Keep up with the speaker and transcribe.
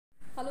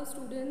Hello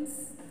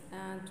students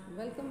and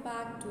welcome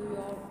back to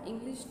your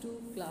English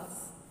 2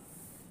 class.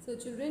 So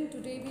children,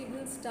 today we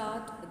will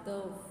start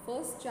the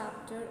first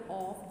chapter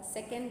of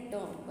second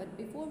term. But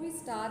before we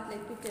start,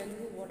 let me tell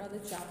you what are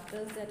the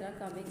chapters that are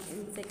coming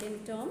in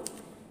second term.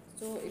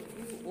 So if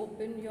you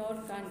open your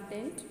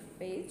content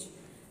page,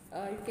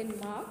 you can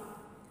mark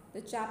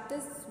the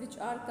chapters which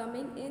are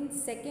coming in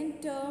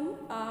second term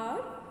are,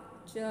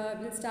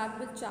 we'll start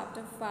with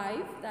chapter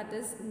 5, that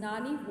is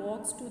Nani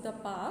walks to the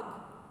park.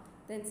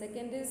 Then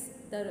second is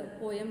the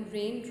poem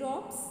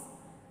Raindrops.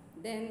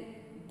 Then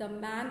the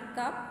man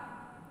cup,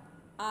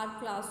 our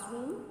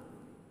classroom,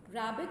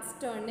 rabbit's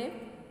turnip,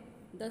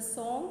 the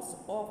songs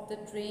of the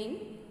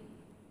train,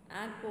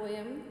 and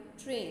poem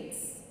Trains.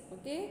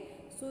 Okay,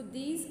 so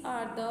these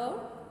are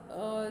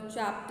the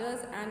chapters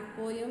and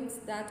poems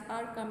that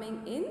are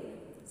coming in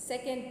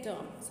second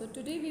term. So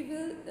today we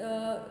will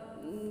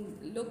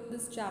look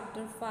this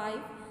chapter 5,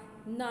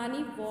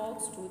 Nani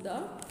walks to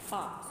the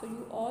park. So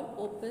you all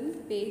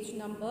open page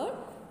number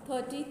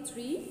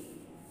 33,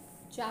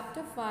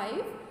 chapter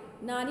 5,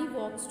 Nani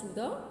walks to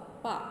the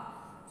park.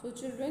 So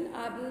children,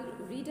 I will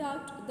read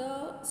out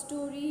the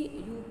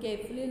story. You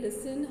carefully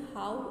listen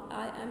how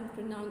I am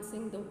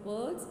pronouncing the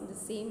words. In the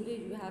same way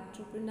you have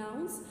to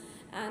pronounce.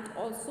 And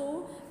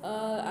also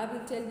I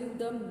will tell you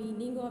the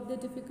meaning of the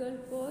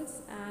difficult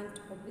words, and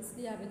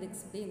obviously I will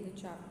explain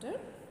the chapter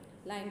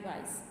line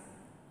wise.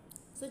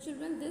 So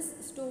children, this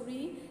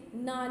story,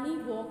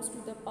 Nani walks to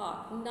the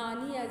park.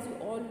 Nani, as you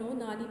all know,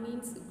 Nani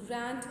means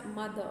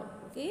grandmother.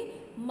 Okay,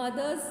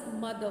 mother's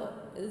mother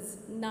is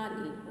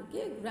Nani.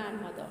 Okay,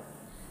 grandmother.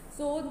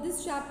 So in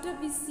this chapter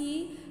we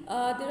see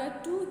there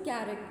are two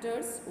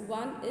characters.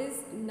 One is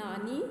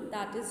Nani,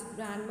 that is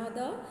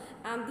grandmother,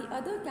 and the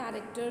other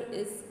character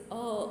is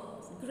a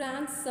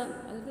grandson,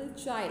 a little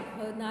child,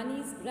 her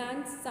Nani's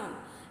grandson,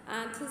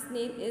 and his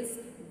name is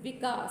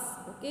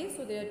Vikas. Okay,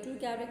 so there are two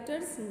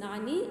characters,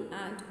 Nani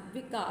and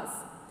Vikas.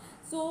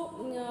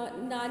 So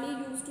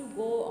Nani used to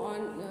go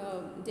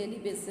on daily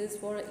basis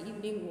for an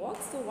evening walk.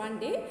 So one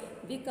day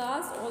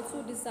Vikas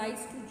also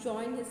decides to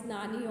join his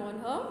Nani on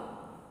her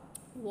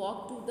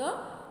walk to the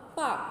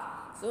park.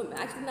 So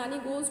actually Nani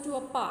goes to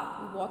a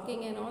park,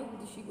 walking and all.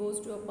 She goes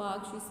to a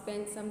park, she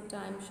spends some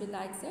time, she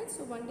likes it.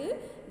 So one day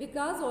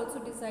Vikas also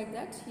decides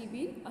that he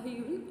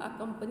will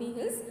accompany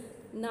his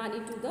Nani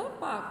to the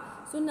park.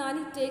 So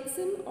Nani takes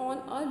him on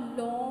a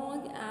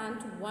long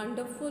and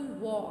wonderful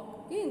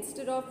walk. Okay,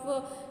 instead of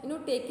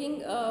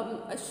taking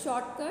a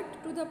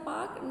shortcut to the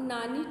park,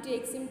 Nani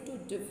takes him to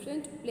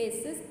different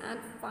places and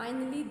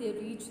finally they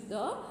reach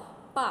the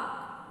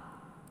park.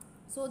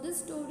 So this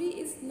story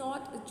is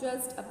not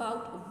just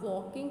about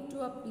walking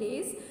to a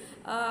place,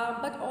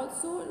 but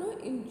also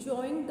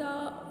enjoying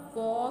the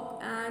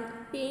walk and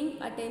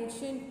paying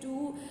attention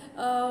to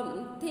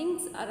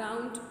things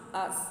around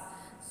us.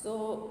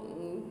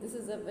 So this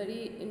is a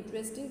very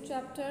interesting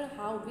chapter,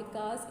 how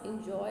Vikas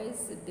enjoys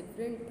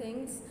different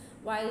things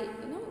while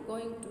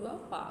going to a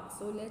park.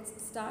 So let's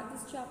start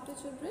this chapter,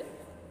 children.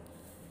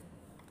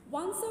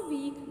 Once a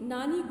week,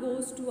 Nani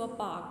goes to a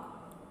park.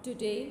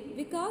 Today,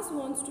 Vikas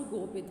wants to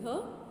go with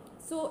her.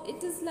 So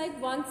it is like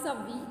once a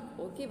week.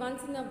 Okay,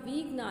 once in a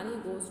week, Nani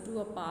goes to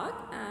a park,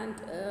 and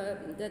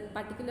that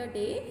particular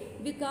day,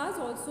 Vikas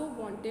also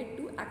wanted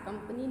to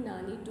accompany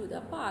Nani to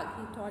the park.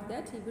 He thought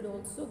that he would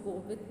also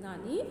go with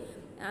Nani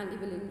and he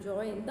will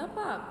enjoy in the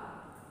park.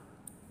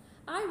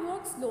 I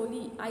walk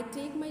slowly, I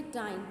take my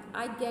time,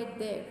 I get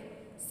there,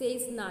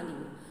 says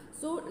Nani.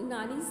 So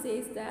Nani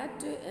says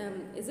that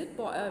it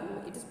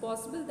is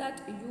possible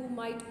that you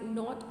might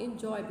not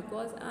enjoy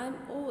because I am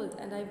old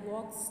and I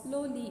walk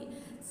slowly.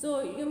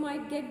 So you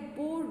might get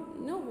bored,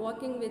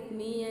 walking with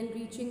me and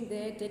reaching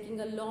there, taking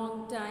a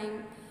long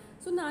time.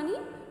 So Nani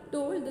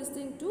told this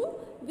thing to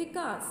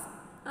Vikas.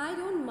 I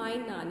don't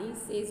mind, Nani,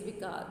 says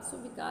Vikas. So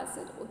Vikas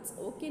said, it's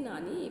okay,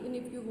 Nani, even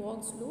if you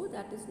walk slow,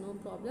 that is no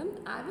problem.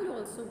 I will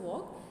also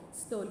walk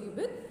slowly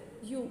with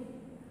you.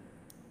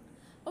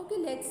 Okay,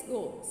 let's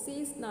go,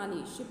 says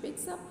Nani. She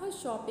picks up her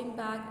shopping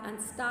bag and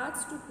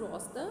starts to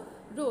cross the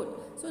road.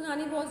 So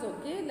Nani was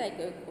okay, like,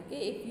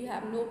 okay, if you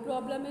have no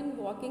problem in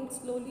walking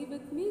slowly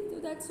with me, so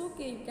that's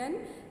okay, you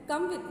can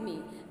come with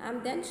me.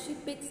 And then she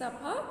picks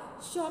up her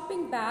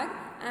shopping bag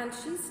and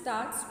she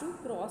starts to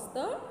cross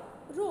the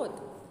road.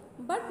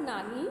 But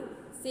Nani,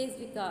 says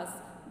Vikas,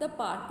 the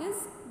park is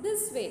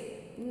this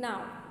way.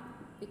 Now,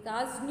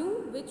 Vikas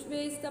knew which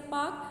way is the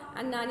park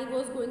and Nani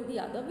was going the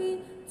other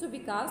way. So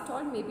Vikas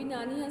thought maybe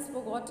Nani has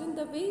forgotten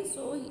the way,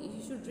 so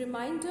he should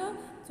remind her.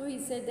 So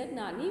he said that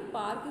Nani,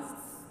 park is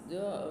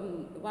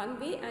one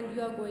way and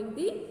you are going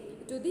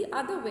to the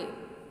other way.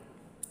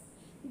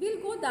 We'll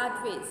go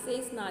that way,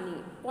 says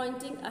Nani,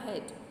 pointing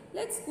ahead.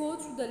 Let's go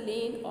through the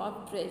lane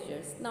of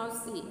treasures. Now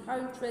see how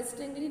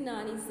interestingly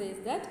Nani says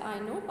that I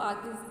know park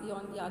is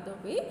on the other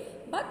way,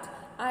 but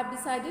I have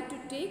decided to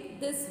take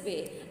this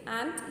way.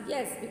 And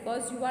yes,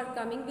 because you are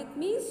coming with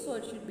me, so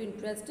it should be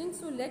interesting.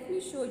 So let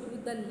me show you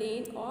the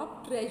lane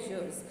of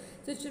treasures.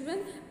 So children,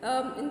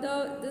 in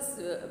this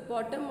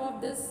bottom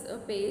of this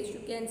page,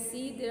 you can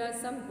see there are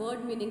some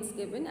word meanings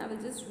given. I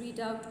will just read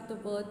out the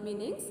word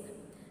meanings.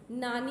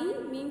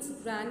 Nani means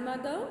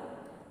grandmother.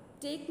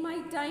 Take my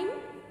time,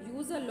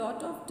 use a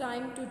lot of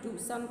time to do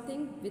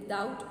something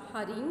without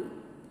hurrying.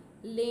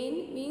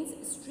 Lane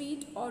means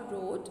street or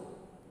road.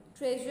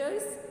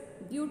 Treasures,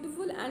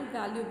 beautiful and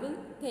valuable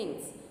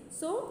things.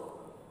 So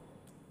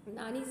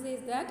Nani says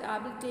that I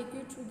will take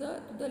you to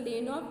the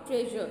lane of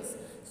treasures.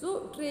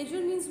 So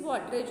treasure means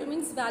what? Treasure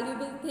means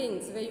valuable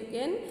things where you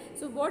can.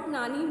 So what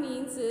Nani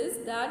means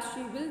is that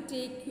she will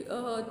take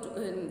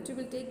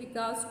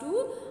Vikas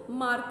to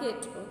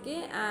market,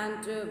 okay,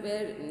 and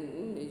where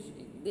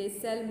they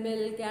sell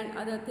milk and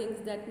other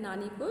things that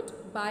Nani could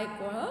buy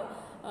for her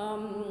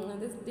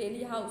this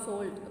daily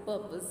household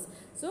purpose.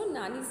 So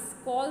Nani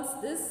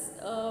calls this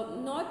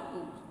not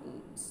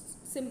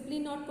simply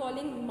not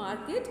calling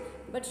market,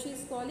 but she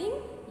is calling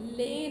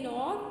lane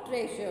of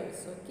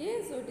treasures.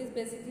 Okay, so it is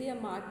basically a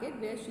market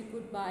where she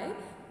could buy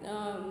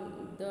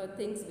the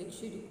things which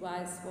she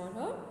requires for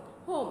her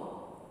home.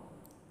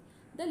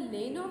 The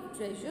lane of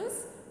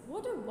treasures,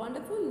 what a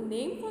wonderful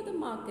name for the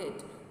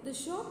market. The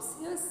shops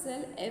here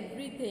sell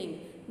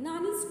everything.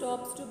 Nani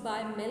stops to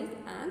buy milk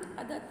and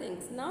other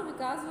things. Now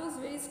Vikas was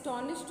very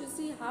astonished to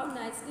see how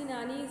nicely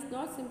Nani is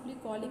not simply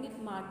calling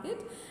it market,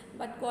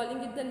 but calling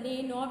it the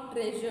lane of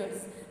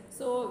treasures.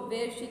 So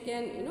where she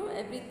can,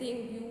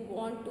 everything you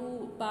want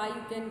to buy,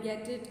 you can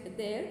get it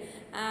there.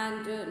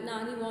 And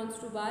Nani wants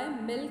to buy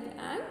milk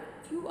and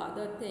few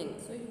other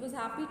things. So he was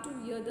happy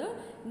to hear the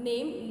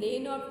name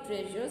lane of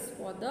treasures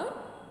for the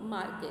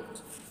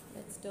market.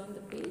 Let's turn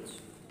the page.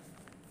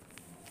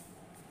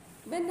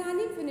 When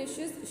Nani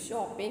finishes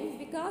shopping,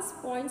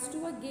 Vikas points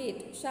to a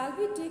gate. Shall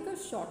we take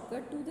a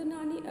shortcut to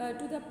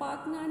the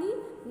park, Nani?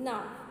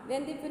 Now,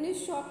 when they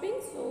finish shopping,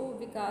 so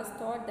Vikas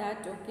thought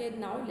that okay,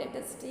 now let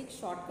us take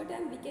shortcut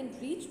and we can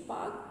reach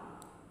park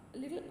a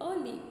little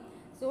early.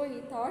 So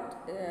he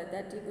thought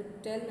that he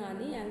could tell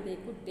Nani and they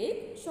could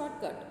take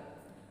shortcut.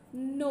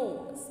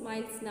 No,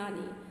 smiles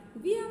Nani.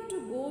 We have to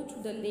go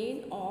to the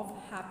lane of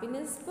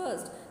happiness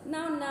first.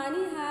 Now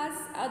Nani has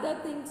other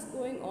things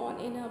going on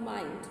in her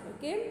mind,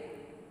 okay?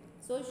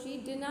 So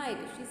she denied.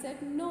 She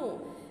said,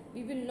 no,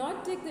 we will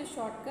not take the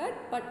shortcut,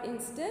 but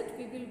instead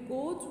we will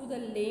go through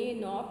the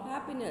lane of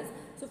happiness.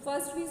 So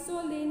first we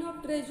saw lane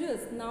of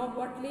treasures. Now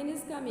what lane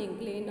is coming?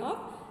 Lane of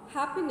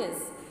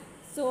happiness.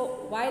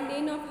 So why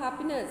lane of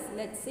happiness?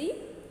 Let's see.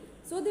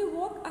 So they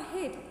walk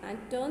ahead and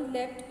turn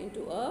left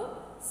into a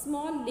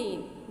small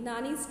lane.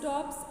 Nani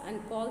stops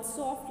and calls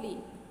softly,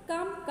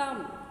 come,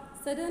 come.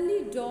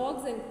 Suddenly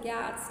dogs and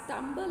cats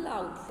tumble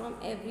out from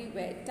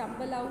everywhere.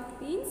 Tumble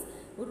out means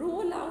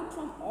roll out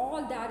from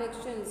all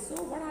directions.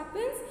 So what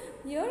happens?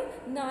 Here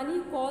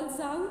Nani calls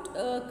out,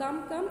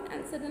 come, come,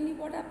 and suddenly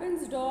what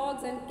happens?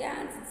 Dogs and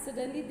cats,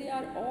 suddenly they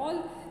are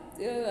all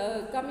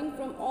coming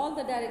from all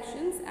the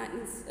directions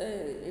and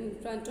in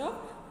front of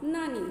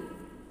Nani.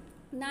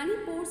 Nani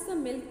pours the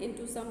milk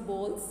into some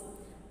bowls.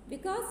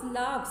 Vikas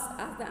laughs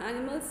as the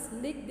animals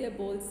lick their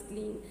bowls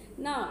clean.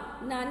 Now,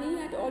 Nani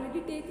had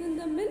already taken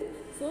the milk,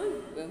 so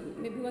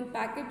maybe one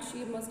packet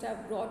she must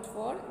have brought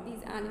for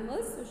these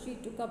animals. So she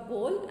took a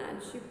bowl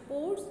and she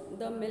pours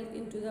the milk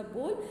into the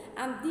bowl,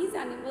 and these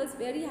animals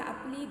very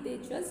happily they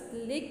just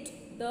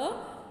licked the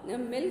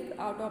milk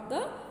out of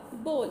the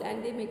bowl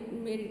and they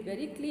made it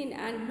very clean.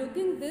 And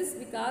looking this,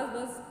 Vikas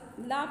was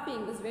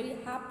laughing, was very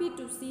happy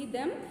to see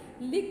them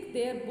lick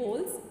their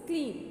bowls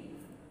clean.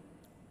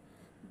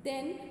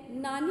 Then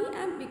Nani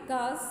and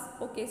Vikas,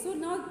 okay, so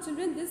now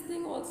children, this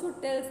thing also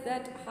tells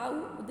that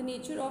how the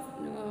nature of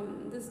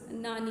this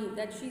Nani,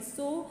 that she's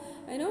so,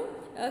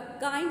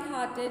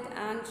 kind-hearted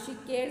and she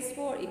cares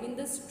for even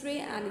the stray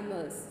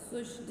animals.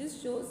 So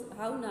this shows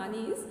how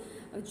Nani is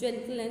a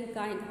gentle and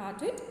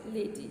kind-hearted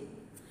lady.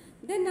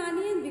 Then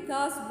Nani and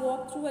Vikas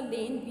walk through a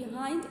lane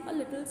behind a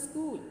little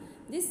school.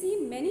 They see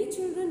many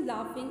children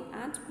laughing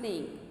and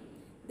playing.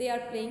 They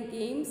are playing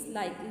games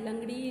like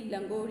Langdi,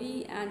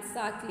 Langori and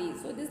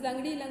Sakli. So this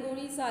Langdi,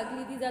 Langori,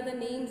 Sakli, these are the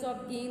names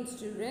of games,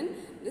 children.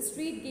 The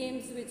street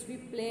games which we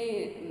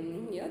play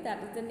here,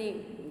 that is the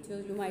name. So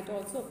you might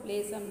also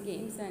play some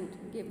games and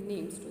give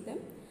names to them.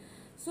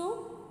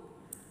 So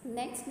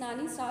next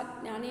Nani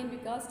and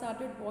Vikas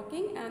started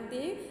walking and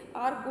they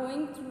are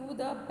going through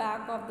the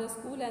back of the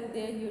school and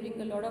they are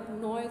hearing a lot of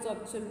noise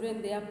of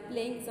children. They are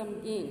playing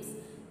some games.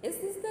 Is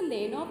this the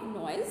lane of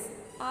noise?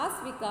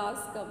 Asked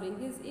Vikas, covering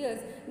his ears.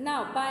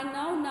 Now, by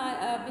now,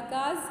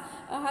 Vikas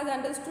has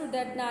understood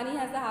that Nani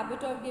has the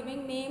habit of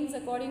giving names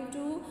according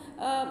to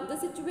the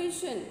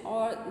situation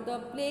or the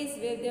place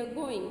where they are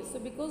going. So,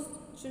 because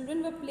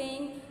children were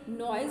playing,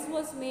 noise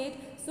was made.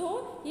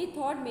 So he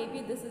thought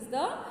maybe this is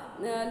the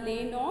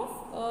lane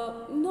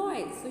of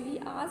noise. So he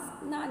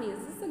asked Nani,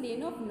 is this the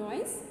lane of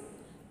noise?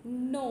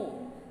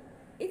 No,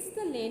 it's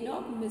the lane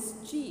of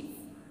mischief.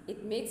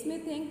 It makes me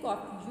think of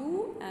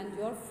you and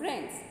your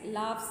friends,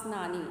 laughs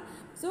Nani.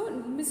 So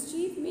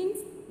mischief means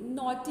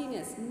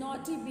naughtiness,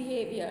 naughty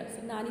behavior.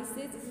 So Nani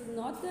says this is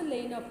not the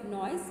lane of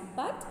noise,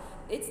 but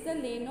it's the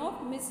lane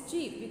of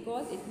mischief,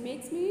 because it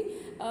makes me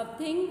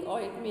think,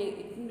 or it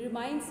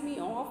reminds me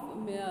of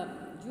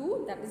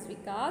you, that is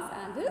Vikas,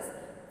 and his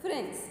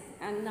friends.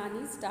 And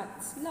Nani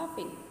starts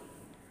laughing.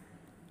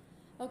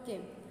 Okay,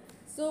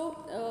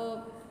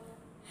 so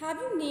have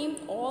you named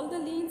all the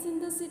lanes in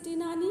the city,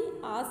 Nani?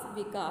 Asked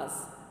Vikas.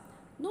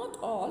 Not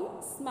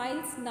all,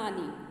 smiles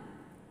Nani.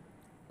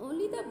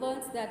 Only the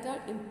ones that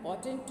are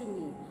important to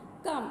me.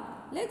 Come,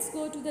 let's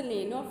go to the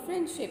lane of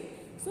friendship.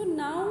 So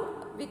now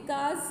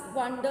Vikas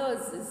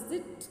wonders, is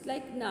it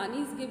like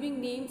Nani is giving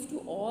names to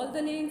all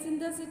the lanes in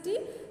the city?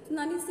 So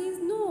Nani says,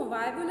 no,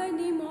 why will I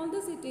name all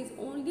the cities?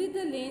 Only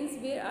the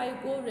lanes where I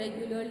go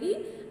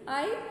regularly,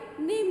 I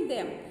name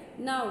them.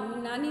 Now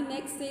Nani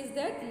next says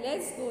that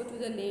let's go to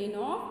the lane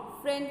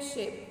of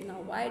friendship.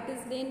 Now why it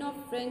is lane of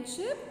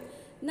friendship?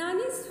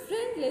 Nani's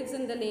friend lives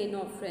in the lane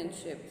of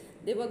friendship.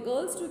 They were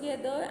girls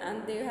together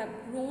and they have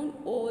grown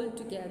old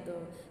together.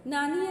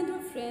 Nani and her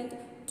friend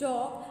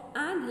talk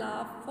and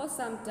laugh for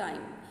some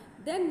time.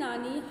 Then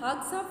Nani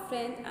hugs her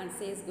friend and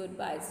says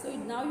goodbye. So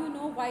now you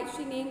know why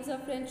she names her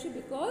friendship,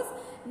 because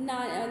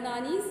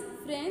Nani's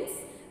friends,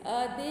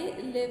 they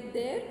live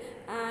there,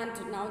 and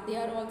now they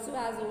are also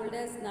as old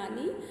as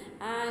Nani,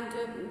 and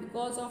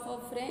because of her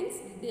friends,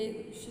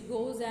 she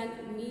goes and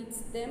meets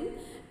them,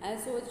 and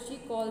so she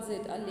calls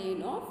it a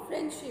lane of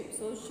friendship.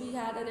 So she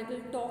had a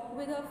little talk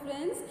with her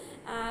friends,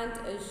 and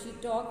she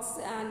talks,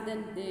 and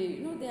then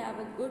they have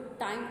a good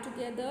time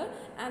together,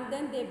 and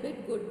then they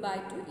bid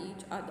goodbye to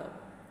each other.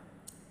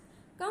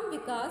 Come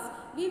Vikas,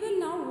 we will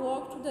now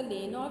walk to the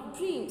lane of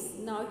dreams.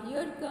 Now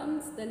here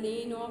comes the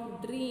lane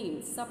of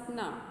dreams,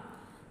 Sapna,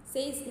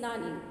 says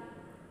Nani.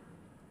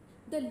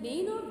 The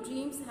lane of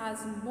dreams has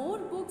more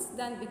books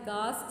than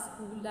Vikas'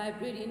 school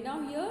library.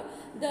 Now here,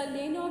 the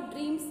lane of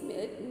dreams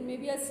may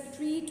be a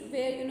street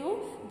where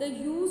the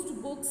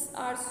used books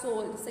are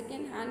sold,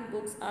 second-hand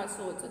books are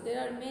sold. So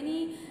there are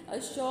many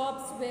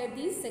shops where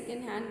these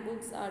second-hand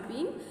books are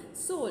being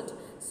sold.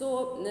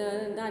 So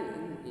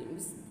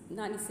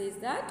Nani says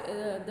that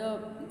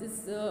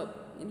this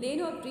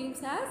lane of dreams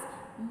has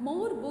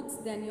more books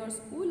than your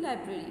school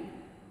library.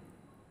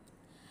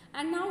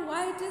 And now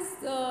why it is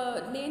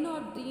lane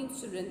of dreams,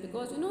 children?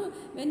 Because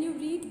when you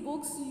read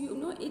books,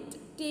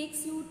 it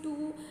takes you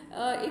to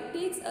it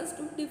takes us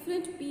to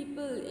different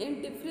people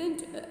in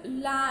different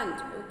land,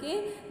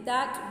 okay,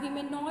 that we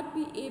may not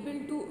be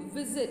able to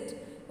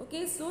visit.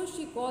 Okay, so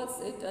she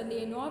calls it a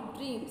lane of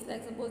dreams.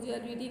 Like suppose you are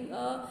reading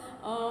a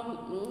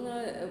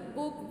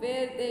book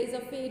where there is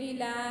a fairy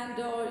land,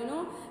 or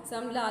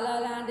some La La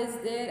Land is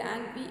there,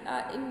 and we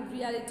are in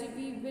reality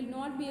we will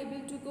not be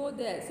able to go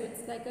there. So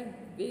it's like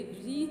we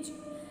reach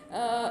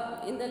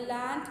in the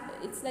land.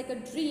 It's like a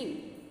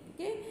dream.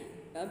 Okay.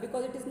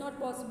 Because it is not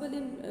possible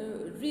in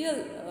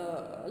real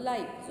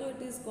life, so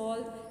it is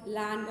called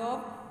land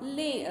of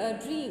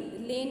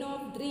lane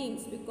of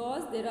dreams,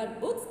 because there are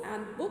books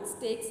and books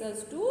takes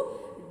us to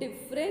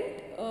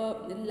different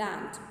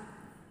land.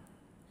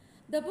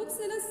 The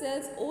bookseller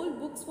sells old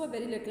books for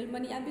very little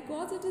money, and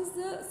because it is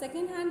the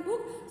second hand book,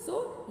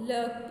 so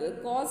the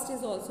cost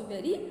is also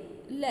very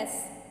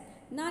less.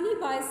 Nani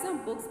buys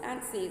some books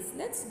and says,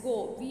 let's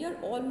go, we are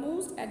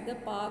almost at the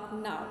park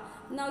now.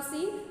 Now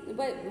see,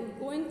 by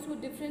going through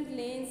different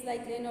lanes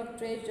like lane of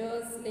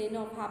treasures, lane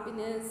of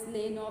happiness,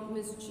 lane of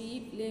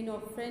mischief, lane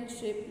of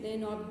friendship,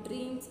 lane of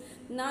dreams.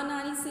 Now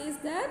Nani says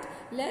that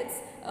let's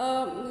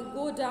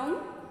go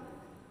down,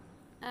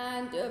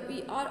 and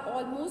we are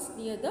almost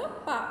near the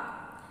park.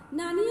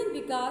 Nani and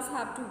Vikas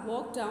have to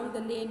walk down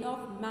the lane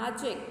of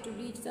magic to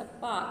reach the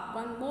park.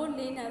 One more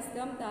lane has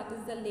come, that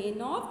is the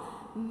lane of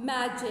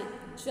magic,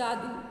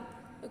 jadoo.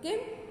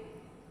 Okay.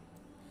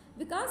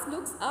 Vikas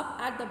looks up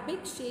at the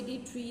big shady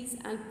trees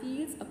and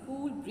feels a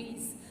cool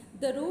breeze.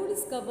 The road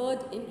is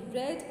covered in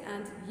red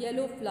and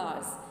yellow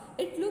flowers.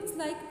 It looks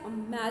like a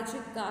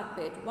magic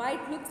carpet. Why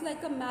it looks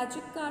like a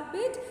magic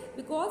carpet?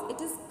 Because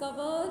it is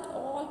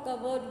all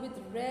covered with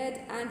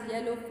red and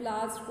yellow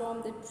flowers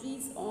from the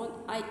trees on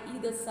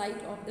either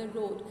side of the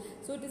road.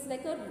 So it is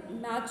like a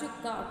magic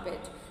carpet.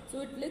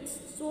 So it looks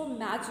so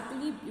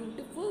magically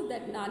beautiful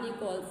that Nani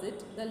calls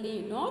it the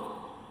lane of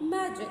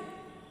magic.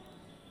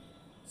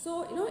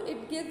 So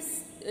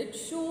it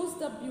shows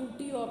the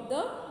beauty of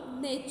the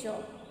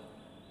nature.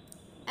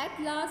 At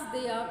last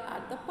they are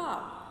at the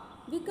park.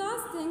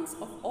 Vikas thinks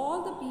of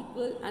all the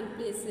people and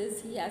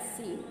places he has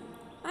seen.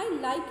 I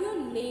like your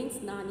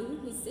lanes, Nani,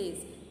 he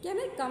says. can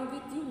I come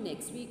with you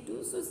next week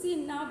too? So see,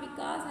 now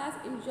Vikas has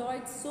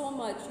enjoyed so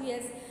much. He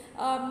has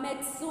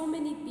met so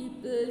many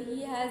people.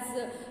 He has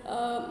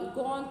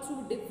gone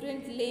through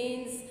different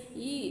lanes.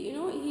 He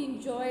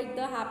enjoyed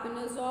the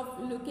happiness of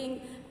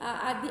looking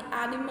at the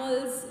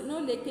animals,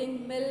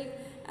 licking milk.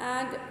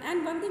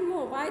 And one thing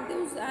more, why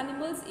those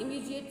animals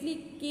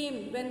immediately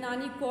came when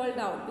Nani called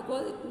out?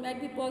 Because it might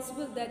be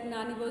possible that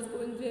Nani was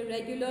going there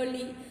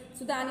regularly,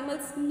 so the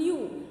animals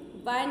knew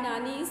why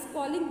Nani is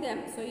calling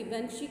them. So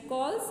when she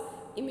calls,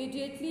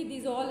 immediately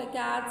these all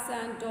cats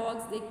and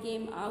dogs, they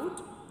came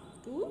out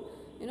to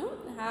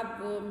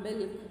have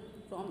milk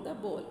from the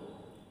bowl.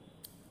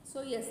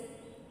 So yes,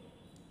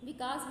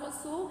 Vikas was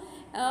so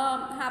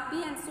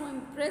happy and so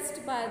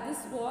impressed by this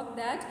walk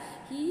that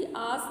he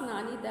asked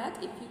Nani that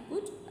if he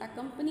could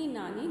accompany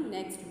Nani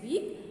next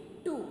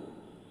week too.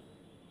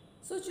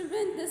 So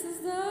children, this is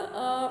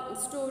the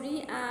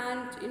story,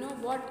 and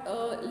what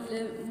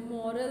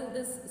moral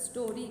this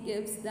story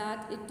gives,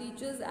 that it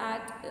teaches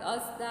at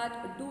us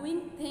that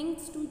doing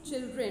things to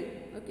children,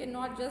 okay,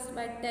 not just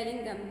by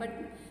telling them, but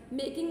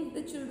making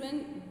the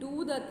children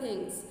do the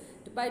things.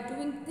 By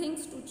doing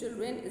things to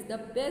children is the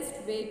best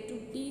way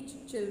to teach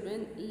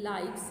children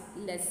life's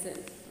lesson,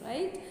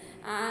 right?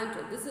 And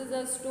this is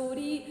a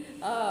story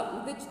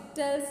which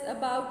tells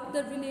about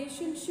the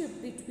relationship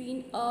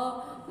between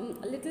a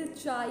little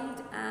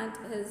child and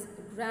his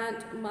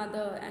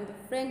grandmother, and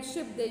the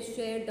friendship they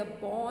share, the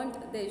bond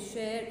they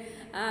share,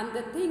 and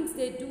the things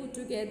they do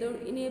together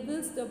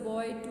enables the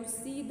boy to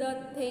see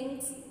the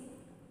things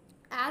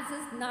as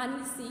his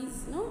Nani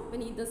sees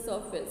beneath the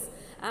surface.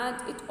 And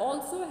it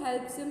also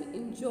helps him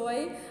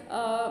enjoy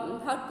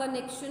her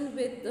connection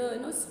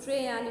with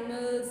stray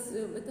animals,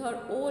 with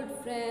her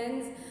old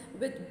friends,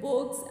 with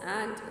books,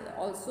 and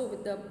also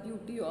with the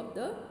beauty of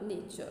the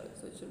nature.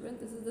 So children,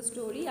 this is the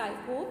story. I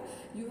hope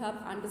you have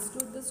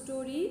understood the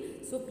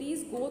story. So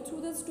please go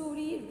through the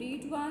story,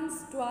 read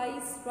once,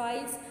 twice,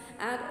 thrice,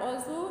 and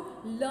also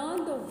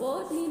learn the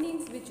word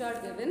meanings which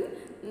are given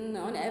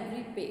on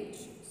every page.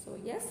 So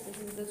yes, this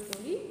is the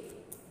story.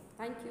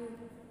 Thank you.